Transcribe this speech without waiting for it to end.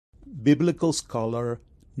biblical scholar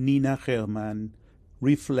Nina Herman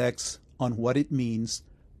reflects on what it means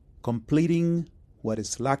completing what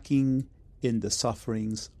is lacking in the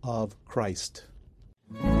sufferings of Christ.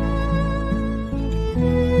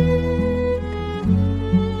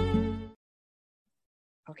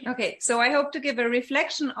 Okay, so I hope to give a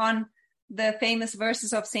reflection on the famous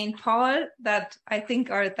verses of St. Paul that I think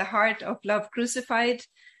are at the heart of Love Crucified.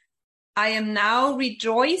 I am now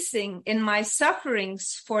rejoicing in my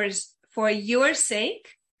sufferings for your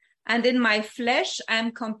sake, and in my flesh I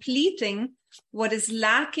am completing what is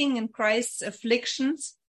lacking in Christ's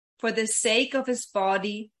afflictions for the sake of his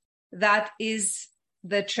body, that is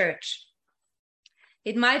the church.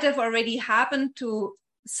 It might have already happened to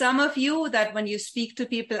some of you that when you speak to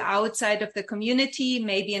people outside of the community,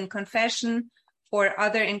 maybe in confession or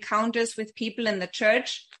other encounters with people in the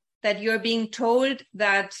church, that you're being told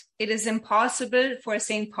that it is impossible for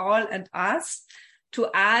St. Paul and us to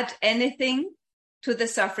add anything to the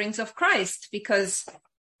sufferings of Christ, because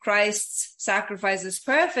Christ's sacrifice is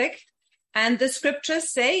perfect. And the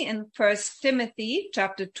scriptures say in 1 Timothy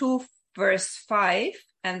chapter 2, verse 5,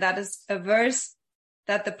 and that is a verse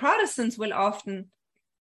that the Protestants will often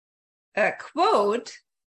quote,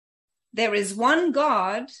 there is one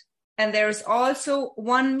God, and there is also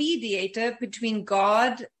one mediator between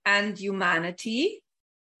God and humanity,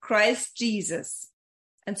 Christ Jesus.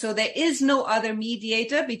 And so there is no other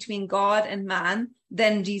mediator between God and man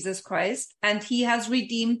than Jesus Christ, and he has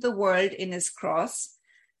redeemed the world in his cross.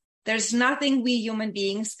 There's nothing we human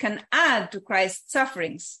beings can add to Christ's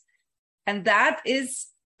sufferings. And that is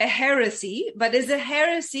a heresy, but is a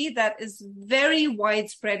heresy that is very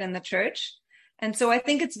widespread in the church. And so I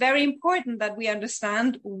think it's very important that we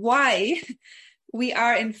understand why we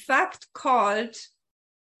are in fact called,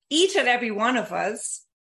 each and every one of us,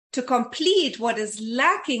 to complete what is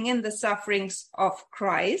lacking in the sufferings of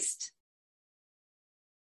Christ,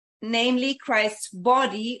 namely Christ's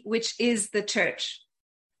body, which is the church.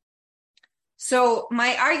 So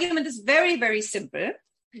my argument is very, very simple,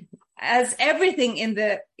 as everything in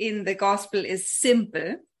the gospel is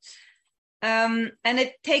simple. And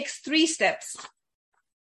it takes 3 steps.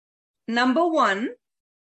 Number 1,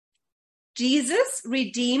 Jesus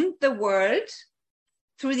redeemed the world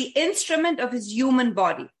through the instrument of his human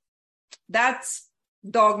body. That's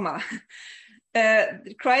dogma.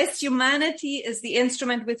 Christ's humanity is the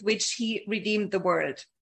instrument with which he redeemed the world.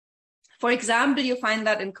 For example, you find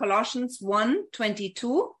that in Colossians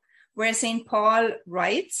 1:22, where St. Paul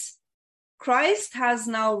writes, Christ has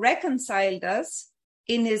now reconciled us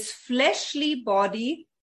in his fleshly body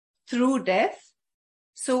through death,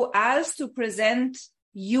 so as to present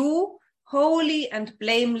you holy and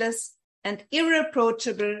blameless and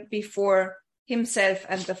irreproachable before himself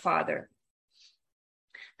and the Father.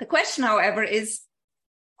 The question, however, is,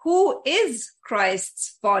 who is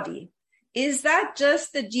Christ's body? Is that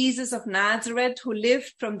just the Jesus of Nazareth who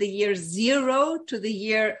lived from the year 0 to the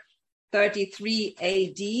year 33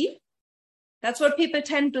 AD? That's what people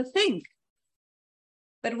tend to think.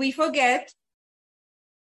 But we forget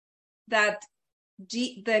that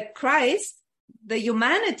the Christ, the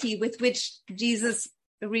humanity with which Jesus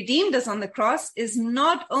redeemed us on the cross, is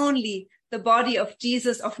not only the body of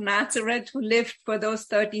Jesus of Nazareth who lived for those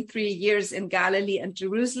 33 years in Galilee and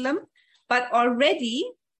Jerusalem, but already,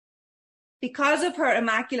 because of her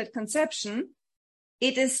Immaculate Conception,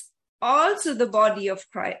 it is also the body of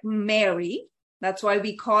Christ, Mary. That's why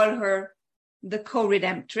we call her the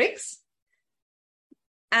co-redemptrix.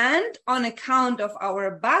 And on account of our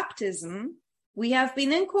baptism, we have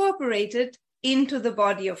been incorporated into the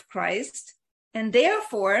body of Christ. And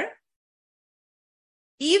therefore,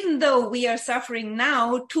 even though we are suffering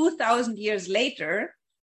now 2,000 years later,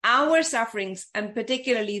 our sufferings, and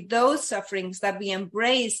particularly those sufferings that we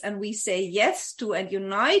embrace and we say yes to and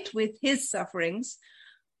unite with his sufferings,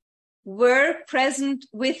 were present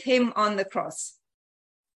with him on the cross.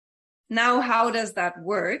 Now, how does that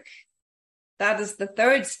work? That is the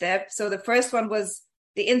 3rd step. So the first one was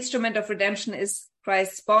the instrument of redemption is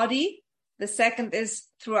Christ's body. The second is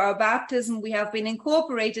through our baptism, we have been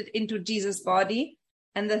incorporated into Jesus' body.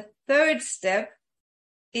 And the 3rd step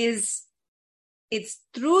is it's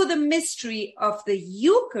through the mystery of the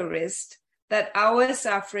Eucharist that our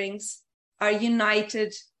sufferings are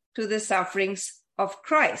united to the sufferings of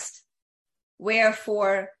Christ.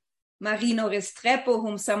 Wherefore, Marino Restrepo,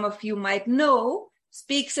 whom some of you might know,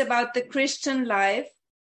 speaks about the Christian life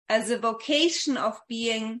as a vocation of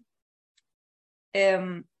being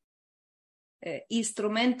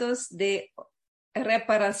instrumentos de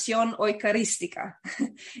reparación eucharística,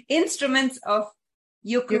 instruments of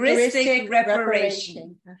Eucharistic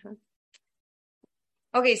reparation.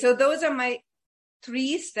 Okay, so those are my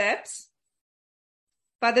 3 steps.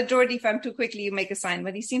 Father Jordi, if I'm too quickly, you make a sign,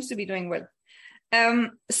 but he seems to be doing well.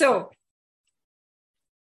 So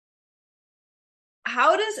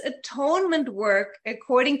how does atonement work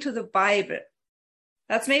according to the Bible?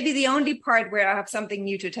 That's maybe the only part where I have something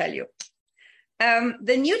new to tell you.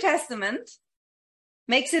 The New Testament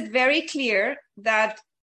makes it very clear that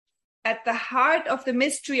at the heart of the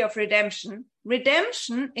mystery of redemption,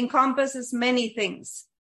 redemption encompasses many things.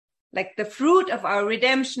 Like the fruit of our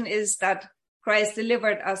redemption is that Christ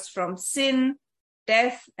delivered us from sin,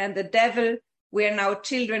 death, and the devil. We are now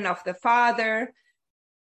children of the Father.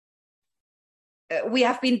 We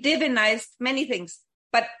have been divinized, many things.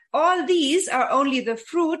 But all these are only the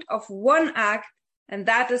fruit of one act, and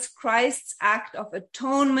that is Christ's act of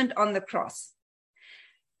atonement on the cross.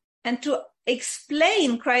 And to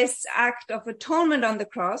explain Christ's act of atonement on the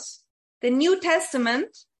cross, the New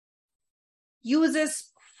Testament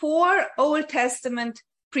uses 4 Old Testament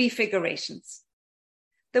prefigurations.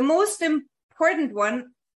 The most important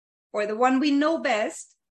one, or the one we know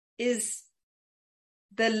best, is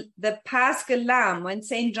the Paschal Lamb, when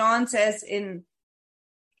St. John says in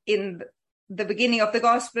the beginning of the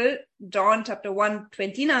Gospel, John chapter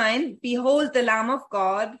 1:29, "Behold the Lamb of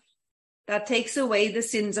God that takes away the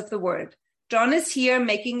sins of the world." John is here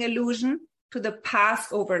making allusion to the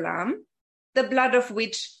Passover lamb, the blood of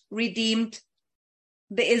which redeemed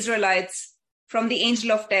the Israelites from the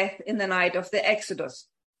angel of death in the night of the Exodus.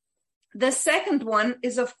 The second one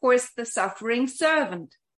is, of course, the suffering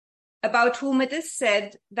servant, about whom it is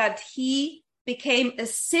said that he became a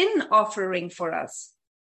sin offering for us.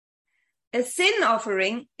 A sin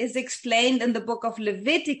offering is explained in the book of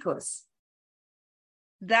Leviticus.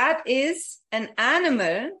 That is an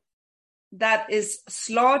animal that is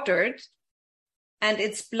slaughtered and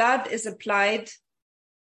its blood is applied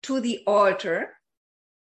to the altar.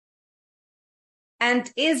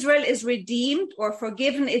 And Israel is redeemed or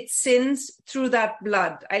forgiven its sins through that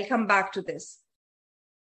blood. I'll come back to this.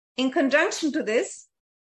 In conjunction to this,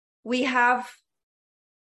 we have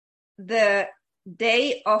the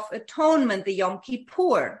Day of Atonement, the Yom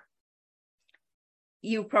Kippur.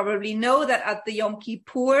 You probably know that at the Yom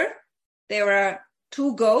Kippur, there are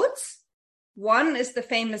 2 goats. One is the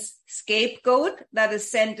famous scapegoat that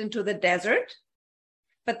is sent into the desert.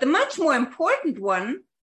 But the much more important one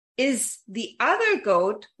is the other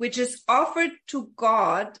goat, which is offered to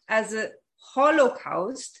God as a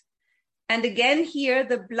holocaust. And again, here,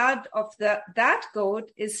 the blood of that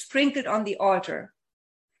goat is sprinkled on the altar.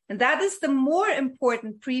 And that is the more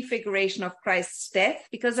important prefiguration of Christ's death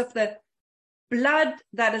because of the blood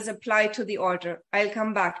that is applied to the altar. I'll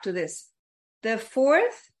come back to this. The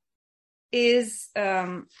fourth is,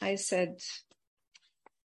 the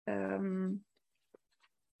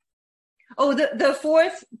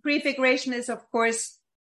fourth prefiguration is, of course,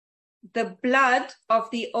 the blood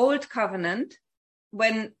of the Old Covenant,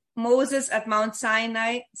 when Moses at Mount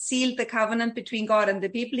Sinai sealed the covenant between God and the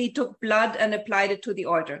people. He took blood and applied it to the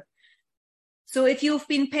altar. So if you've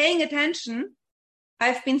been paying attention,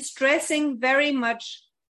 I've been stressing very much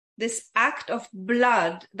this act of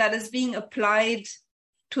blood that is being applied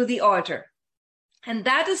to the altar. And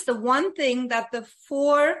that is the one thing that the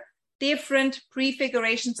 4 different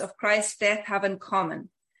prefigurations of Christ's death have in common: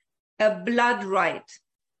 a blood rite.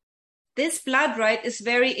 This blood rite is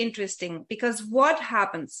very interesting because what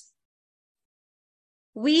happens?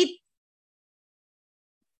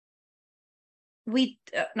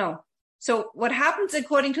 So what happens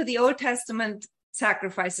according to the Old Testament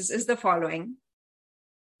sacrifices is the following.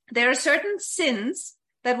 There are certain sins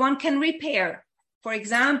that one can repair. For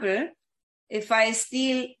example, if I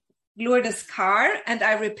steal Lourdes' car and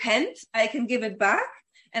I repent, I can give it back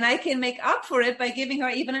and I can make up for it by giving her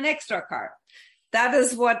even an extra car. That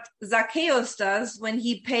is what Zacchaeus does when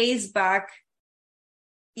he pays back,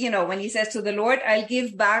 when he says to the Lord, I'll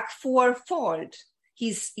give back 4-fold.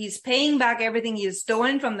 He's paying back everything he has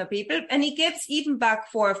stolen from the people, and he gives even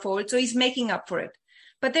back 4-fold, so he's making up for it.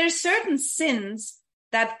 But there's certain sins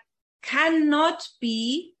that cannot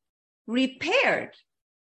be repaired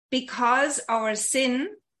because our sin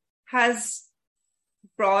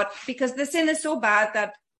because the sin is so bad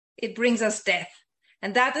that it brings us death.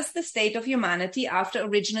 And that is the state of humanity after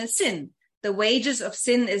original sin. The wages of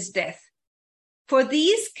sin is death. For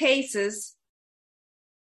these cases,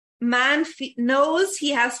 man knows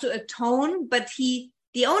he has to atone, but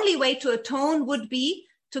the only way to atone would be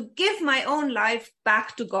to give my own life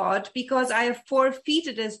back to God because I have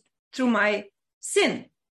forfeited it through my sin.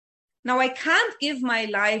 Now, I can't give my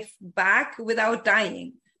life back without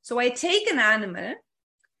dying. So I take an animal,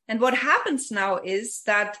 and what happens now is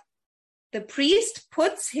that the priest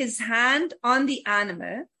puts his hand on the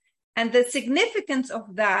animal, and the significance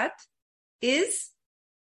of that is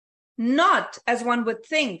not, as one would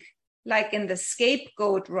think, like in the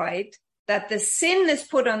scapegoat rite, that the sin is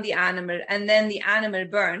put on the animal and then the animal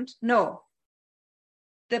burned. No.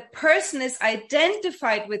 The person is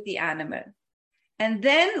identified with the animal. And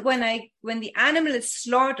then when the animal is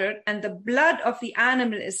slaughtered and the blood of the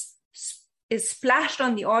animal is splashed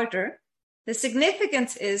on the altar, the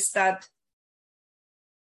significance is that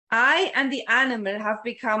I and the animal have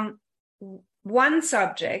become one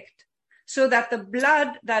subject, so that the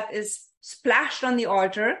blood that is splashed on the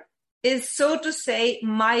altar is, so to say,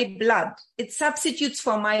 my blood. It substitutes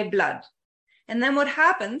for my blood. And then what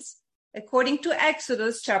happens, according to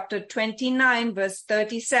Exodus chapter 29, verse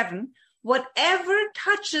 37, whatever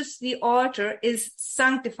touches the altar is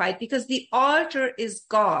sanctified, because the altar is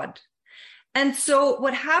God. And so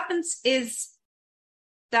what happens is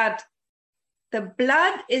that the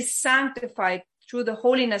blood is sanctified through the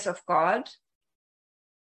holiness of God.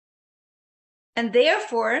 And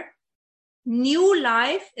therefore, new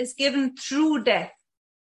life is given through death.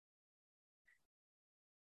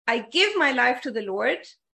 I give my life to the Lord.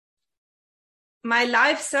 My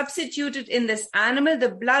life substituted in this animal, the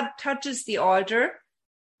blood touches the altar.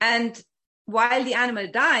 And while the animal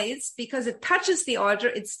dies, because it touches the altar,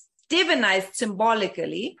 it's divinized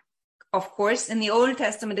symbolically. Of course, in the Old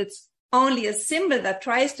Testament, it's only a symbol that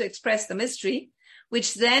tries to express the mystery,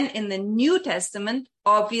 which then in the New Testament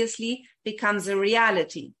obviously becomes a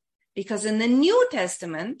reality. Because in the New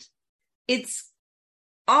Testament, it's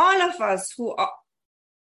all of us who are,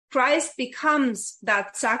 Christ becomes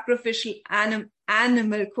that sacrificial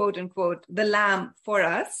animal, quote unquote, the lamb for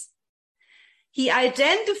us. He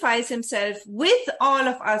identifies himself with all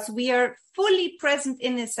of us. We are fully present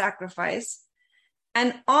in his sacrifice.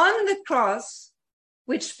 And on the cross,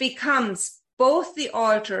 which becomes both the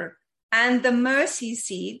altar and the mercy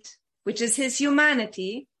seat, which is his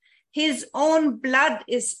humanity, his own blood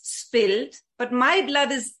is spilled, but my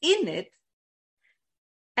blood is in it.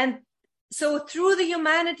 And so through the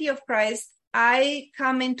humanity of Christ, I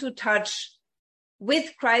come into touch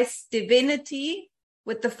with Christ's divinity,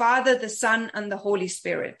 with the Father, the Son, and the Holy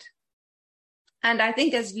Spirit. And I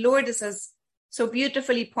think, as Lourdes has so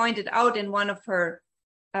beautifully pointed out in one of her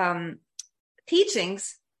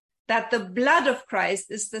teachings, that the blood of Christ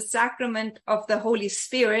is the sacrament of the Holy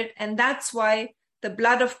Spirit. And that's why the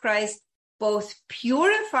blood of Christ both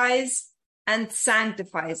purifies and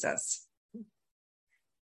sanctifies us.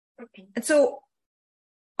 And so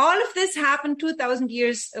all of this happened 2,000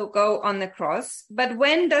 years ago on the cross. But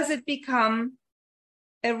when does it become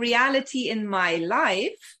a reality in my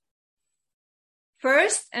life?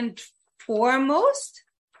 First and foremost,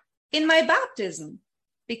 in my baptism,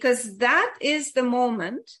 because that is the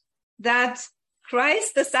moment that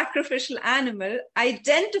Christ, the sacrificial animal,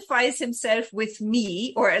 identifies himself with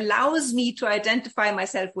me, or allows me to identify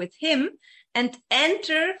myself with him and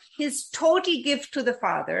enter his total gift to the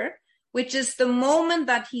Father, which is the moment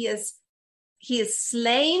that he is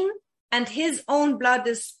slain and his own blood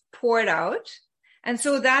is poured out. And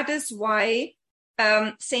so that is why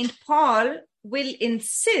St. Paul will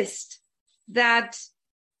insist that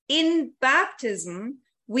in baptism,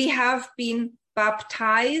 we have been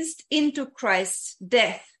baptized into Christ's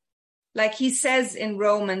death. Like he says in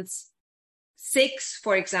Romans 6,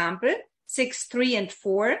 for example, 6, 3 and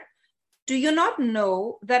 4, do you not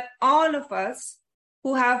know that all of us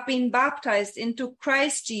who have been baptized into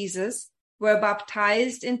Christ Jesus were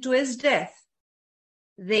baptized into his death?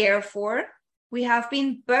 Therefore, we have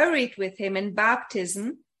been buried with him in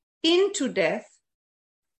baptism into death,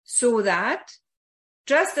 so that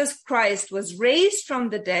just as Christ was raised from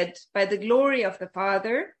the dead by the glory of the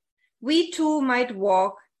Father, we too might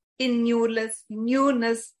walk in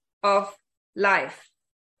newness of life.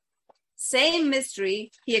 Same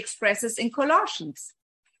mystery he expresses in Colossians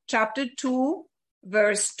chapter 2,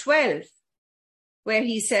 verse 12, where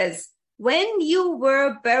he says, when you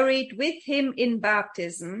were buried with him in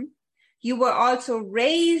baptism, you were also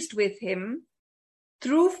raised with him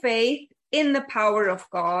through faith in the power of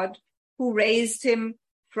God, who raised him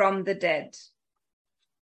from the dead.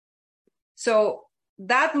 So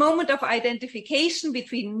that moment of identification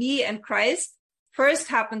between me and Christ first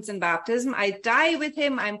happens in baptism. I die with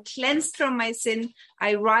him. I'm cleansed from my sin.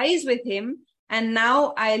 I rise with him. And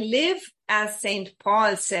now I live, as St.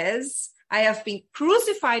 Paul says, I have been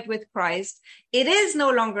crucified with Christ. It is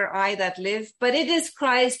no longer I that live, but it is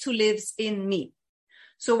Christ who lives in me.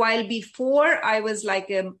 So while before I was like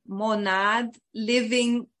a monad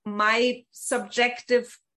living my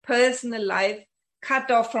subjective personal life, cut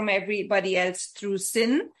off from everybody else through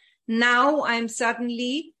sin, now I'm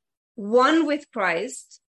suddenly one with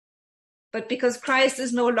Christ. But because Christ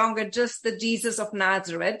is no longer just the Jesus of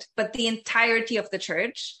Nazareth, but the entirety of the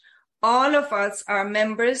church, all of us are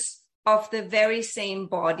members of the very same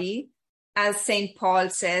body. As St. Paul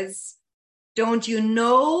says, don't you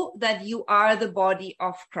know that you are the body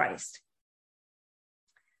of Christ?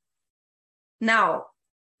 Now,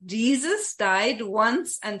 Jesus died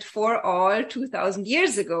once and for all 2,000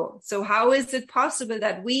 years ago. So how is it possible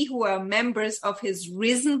that we who are members of his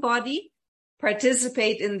risen body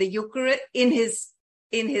participate in the Eucharist, in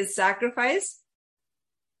his sacrifice?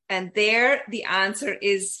 And there the answer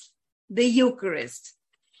is the Eucharist.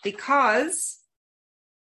 Because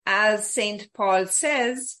as St. Paul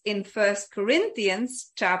says in 1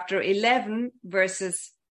 Corinthians chapter 11,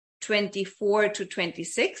 verses 24 to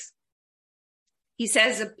 26, he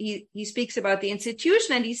says, he speaks about the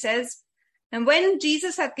institution, and he says, and when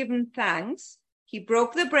Jesus had given thanks, he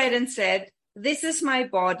broke the bread and said, this is my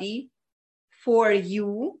body for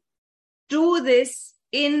you. Do this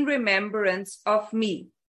in remembrance of me.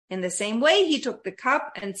 In the same way, he took the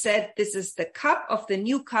cup and said, this is the cup of the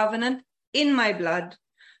new covenant in my blood.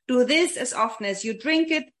 Do this as often as you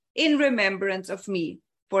drink it in remembrance of me.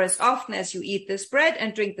 For as often as you eat this bread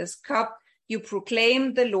and drink this cup, you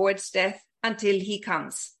proclaim the Lord's death until he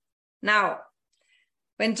comes. Now,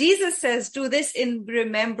 when Jesus says, do this in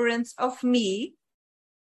remembrance of me,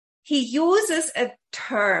 he uses a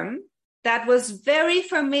term that was very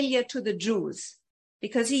familiar to the Jews,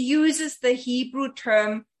 because he uses the Hebrew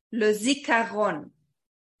term le zikaron.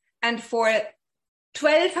 And for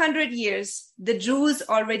 1,200 years, the Jews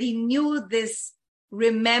already knew this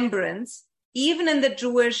remembrance. Even in the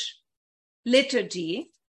Jewish liturgy,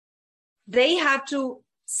 they had to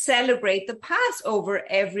celebrate the Passover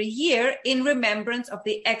every year in remembrance of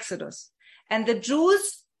the Exodus. And the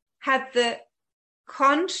Jews had the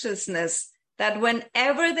consciousness that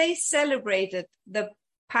whenever they celebrated the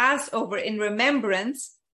Passover in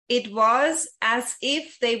remembrance, it was as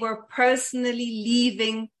if they were personally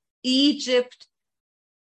leaving Egypt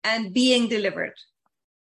and being delivered.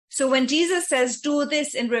 So when Jesus says, do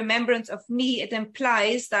this in remembrance of me, it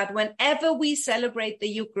implies that whenever we celebrate the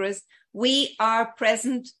Eucharist, we are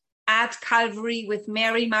present at Calvary with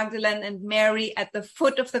Mary Magdalene and Mary at the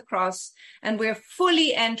foot of the cross, and we're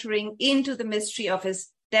fully entering into the mystery of his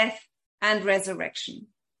death and resurrection.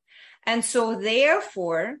 And so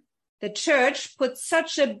therefore, the church puts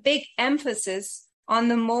such a big emphasis on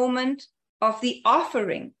the moment of the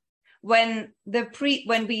offering. When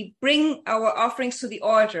we bring our offerings to the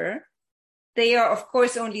altar, they are, of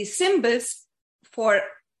course, only symbols for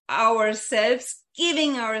ourselves,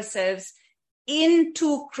 giving ourselves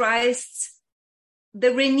into Christ's,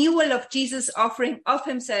 the renewal of Jesus' offering of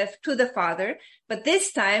himself to the Father. But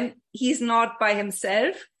this time, he's not by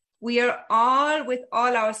himself. We are all, with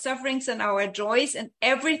all our sufferings and our joys and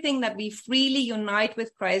everything that we freely unite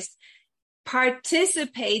with Christ,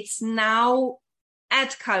 participates now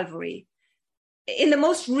at Calvary in the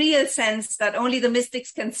most real sense that only the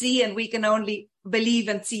mystics can see and we can only believe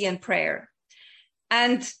and see in prayer.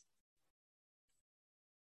 And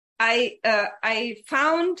I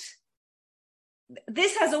found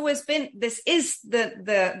this has always been, this is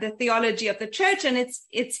the theology of the church, and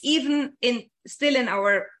it's even still in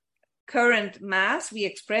our current Mass, we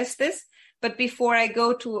express this. But before I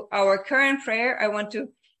go to our current prayer, I want to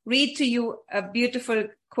read to you a beautiful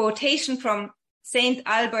quotation from Saint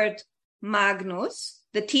Albert Magnus,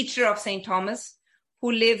 the teacher of Saint Thomas,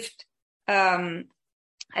 who lived, I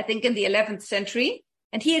think, in the 11th century.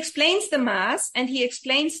 And he explains the Mass and he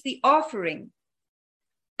explains the offering.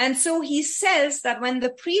 And so he says that when the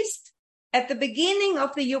priest at the beginning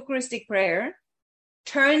of the Eucharistic prayer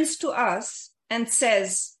turns to us and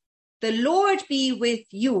says, "The Lord be with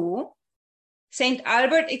you," Saint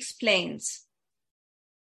Albert explains,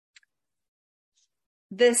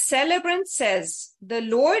 the celebrant says, "The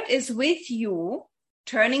Lord is with you,"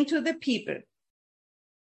 turning to the people.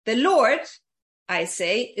 "The Lord," I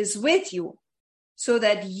say, "is with you, so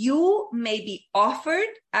that you may be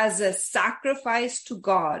offered as a sacrifice to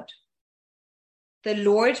God. The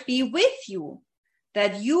Lord be with you,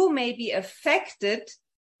 that you may be affected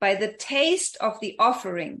by the taste of the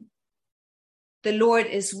offering. The Lord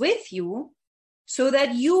is with you, so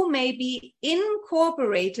that you may be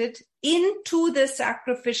incorporated into the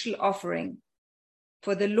sacrificial offering.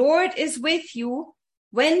 For the Lord is with you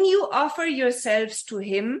when you offer yourselves to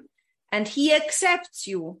him, and he accepts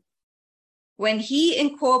you. When he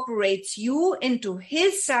incorporates you into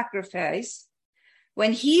his sacrifice,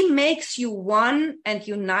 when he makes you one and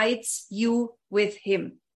unites you with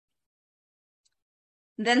him."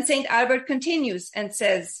 Then Saint Albert continues and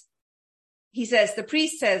says, he says, the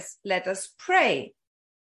priest says, let us pray,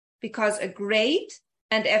 because a great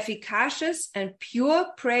and efficacious and pure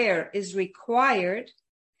prayer is required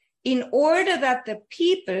in order that the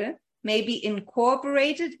people may be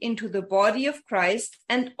incorporated into the body of Christ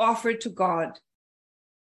and offered to God.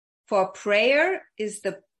 For prayer is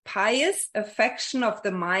the pious affection of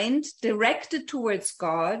the mind directed towards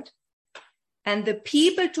God, and the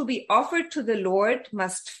people to be offered to the Lord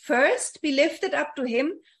must first be lifted up to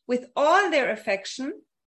him with all their affection,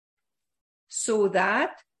 so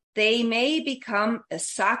that they may become a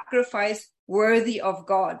sacrifice worthy of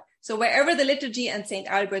God. So wherever the liturgy and St.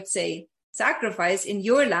 Albert say sacrifice, in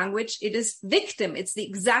your language, it is victim. It's the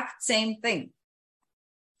exact same thing.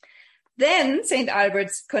 Then St.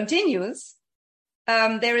 Albert continues,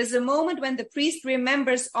 there is a moment when the priest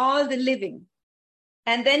remembers all the living.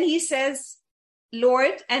 And then he says,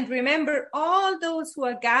 Lord, and remember all those who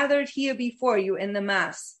are gathered here before you in the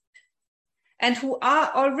Mass, and who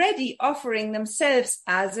are already offering themselves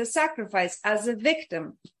as a sacrifice, as a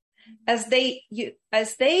victim, as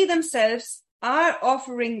they themselves are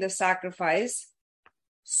offering the sacrifice,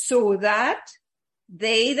 so that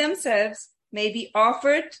they themselves may be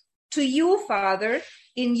offered to you, Father,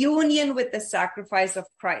 in union with the sacrifice of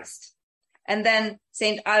Christ. And then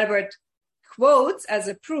St. Albert quotes as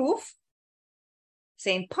a proof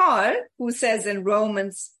St. Paul, who says in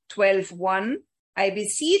Romans 12:1, I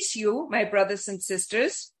beseech you, my brothers and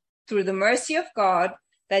sisters, through the mercy of God,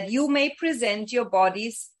 that you may present your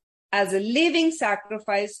bodies as a living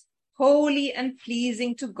sacrifice, holy and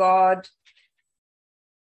pleasing to God.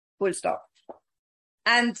 Full stop.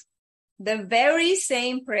 And the very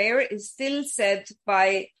same prayer is still said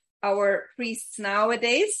by our priests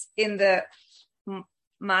nowadays in the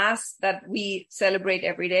Mass that we celebrate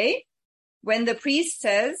every day, when the priest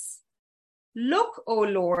says, Look, O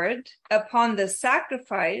Lord, upon the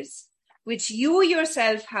sacrifice which you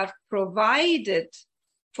yourself have provided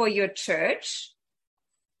for your church,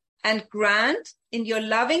 and grant in your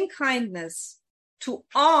loving kindness to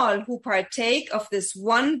all who partake of this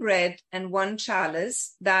one bread and one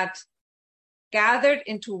chalice, that, gathered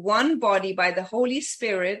into one body by the Holy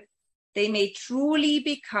Spirit, they may truly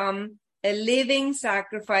become a living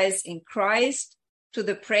sacrifice in Christ to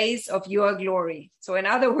the praise of your glory. So in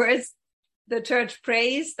other words, the church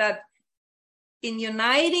prays that in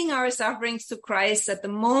uniting our sufferings to Christ at the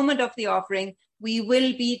moment of the offering, we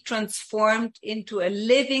will be transformed into a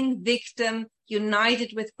living victim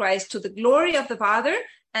united with Christ to the glory of the Father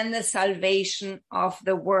and the salvation of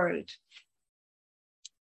the world.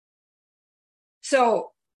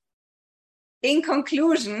 So, in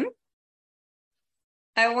conclusion,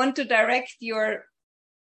 I want to direct your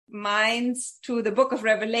minds to the book of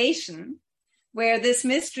Revelation, where this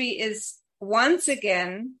mystery is once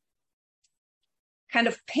again kind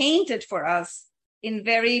of painted for us in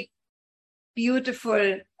very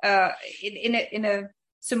beautiful, in a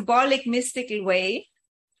symbolic, mystical way,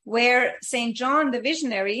 where St. John the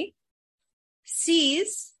Visionary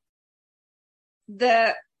sees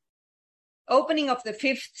the opening of the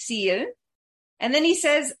fifth seal, and then he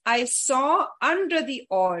says, I saw under the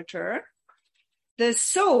altar the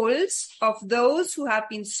souls of those who have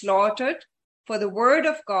been slaughtered for the word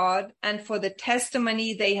of God and for the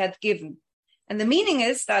testimony they had given. And the meaning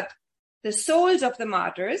is that the souls of the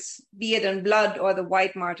martyrs, be it in blood or the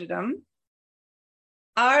white martyrdom,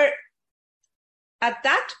 are at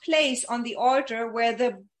that place on the altar where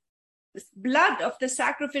the blood of the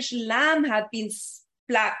sacrificial lamb had been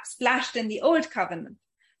splashed in the old covenant.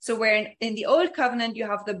 So where in the old covenant you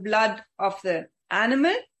have the blood of the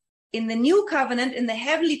animal, in the new covenant, in the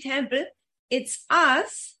heavenly temple, it's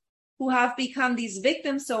us who have become these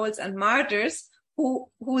victim souls and martyrs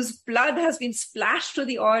whose blood has been splashed to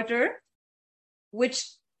the altar,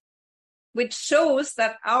 which shows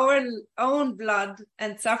that our own blood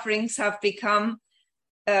and sufferings have become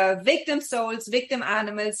victim souls, victim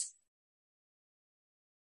animals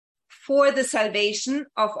for the salvation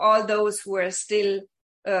of all those who are still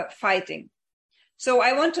fighting. So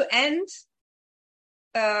I want to end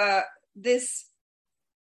this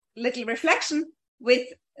little reflection with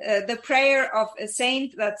the prayer of a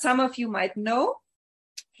saint that some of you might know.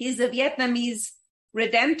 He's a Vietnamese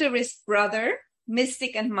Redemptorist brother,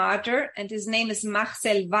 mystic and martyr, and his name is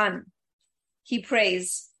Marcel Van. He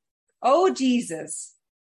prays, "O Jesus,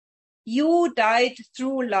 you died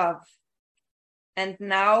through love, and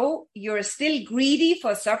now you're still greedy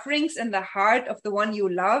for sufferings in the heart of the one you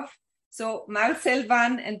love." So Marcel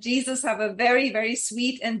Van and Jesus have a very, very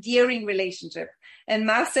sweet, endearing relationship. And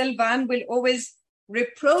Marcel Van will always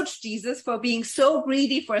reproach Jesus for being so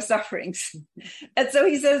greedy for sufferings. And so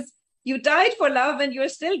he says, You died for love and you're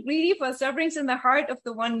still greedy for sufferings in the heart of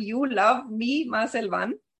the one you love, me, Marcel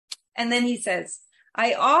Wann. And then he says,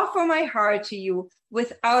 I offer my heart to you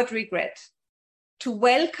without regret, to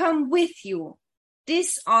welcome with you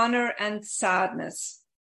dishonor and sadness,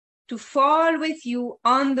 to fall with you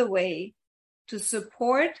on the way, to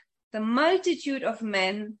support the multitude of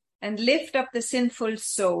men and lift up the sinful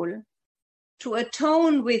soul, to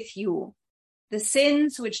atone with you the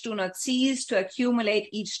sins which do not cease to accumulate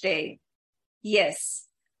each day. Yes,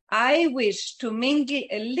 I wish to mingle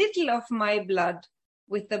a little of my blood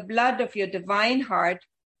with the blood of your divine heart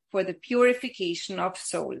for the purification of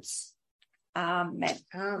souls. Amen.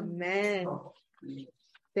 Amen.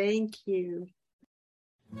 Thank you.